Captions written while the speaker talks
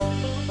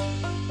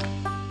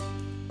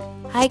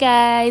Hi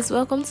guys,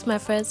 welcome to my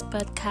first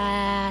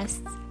podcast.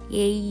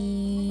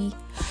 Yay!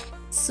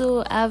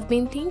 So I've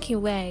been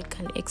thinking where I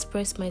can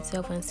express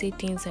myself and say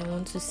things I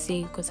want to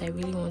say because I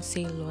really want to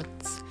say a lot.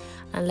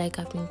 And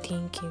I've been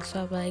thinking,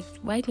 so I'm like,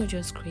 why not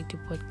just create a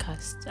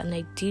podcast? And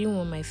I didn't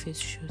want my face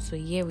show, so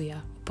here we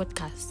are,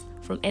 podcast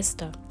from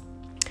Esther.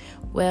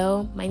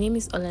 Well, my name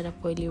is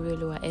Oladapo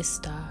Ilirelua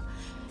Esther.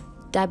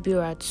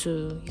 Dabira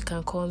too. You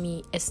can call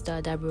me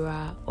Esther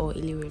Dabira or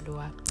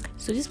Ilirelua.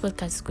 So this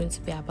podcast is going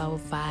to be about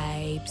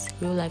vibes,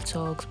 real life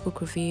talks,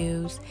 book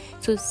reviews.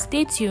 So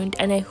stay tuned,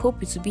 and I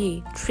hope it will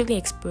be a thrilling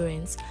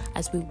experience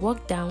as we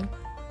walk down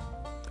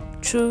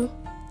through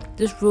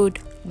this road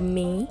with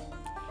me.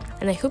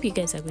 And I hope you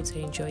guys are going to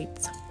enjoy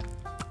it.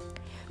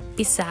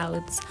 Peace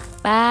out.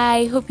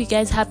 Bye. Hope you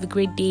guys have a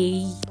great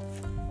day.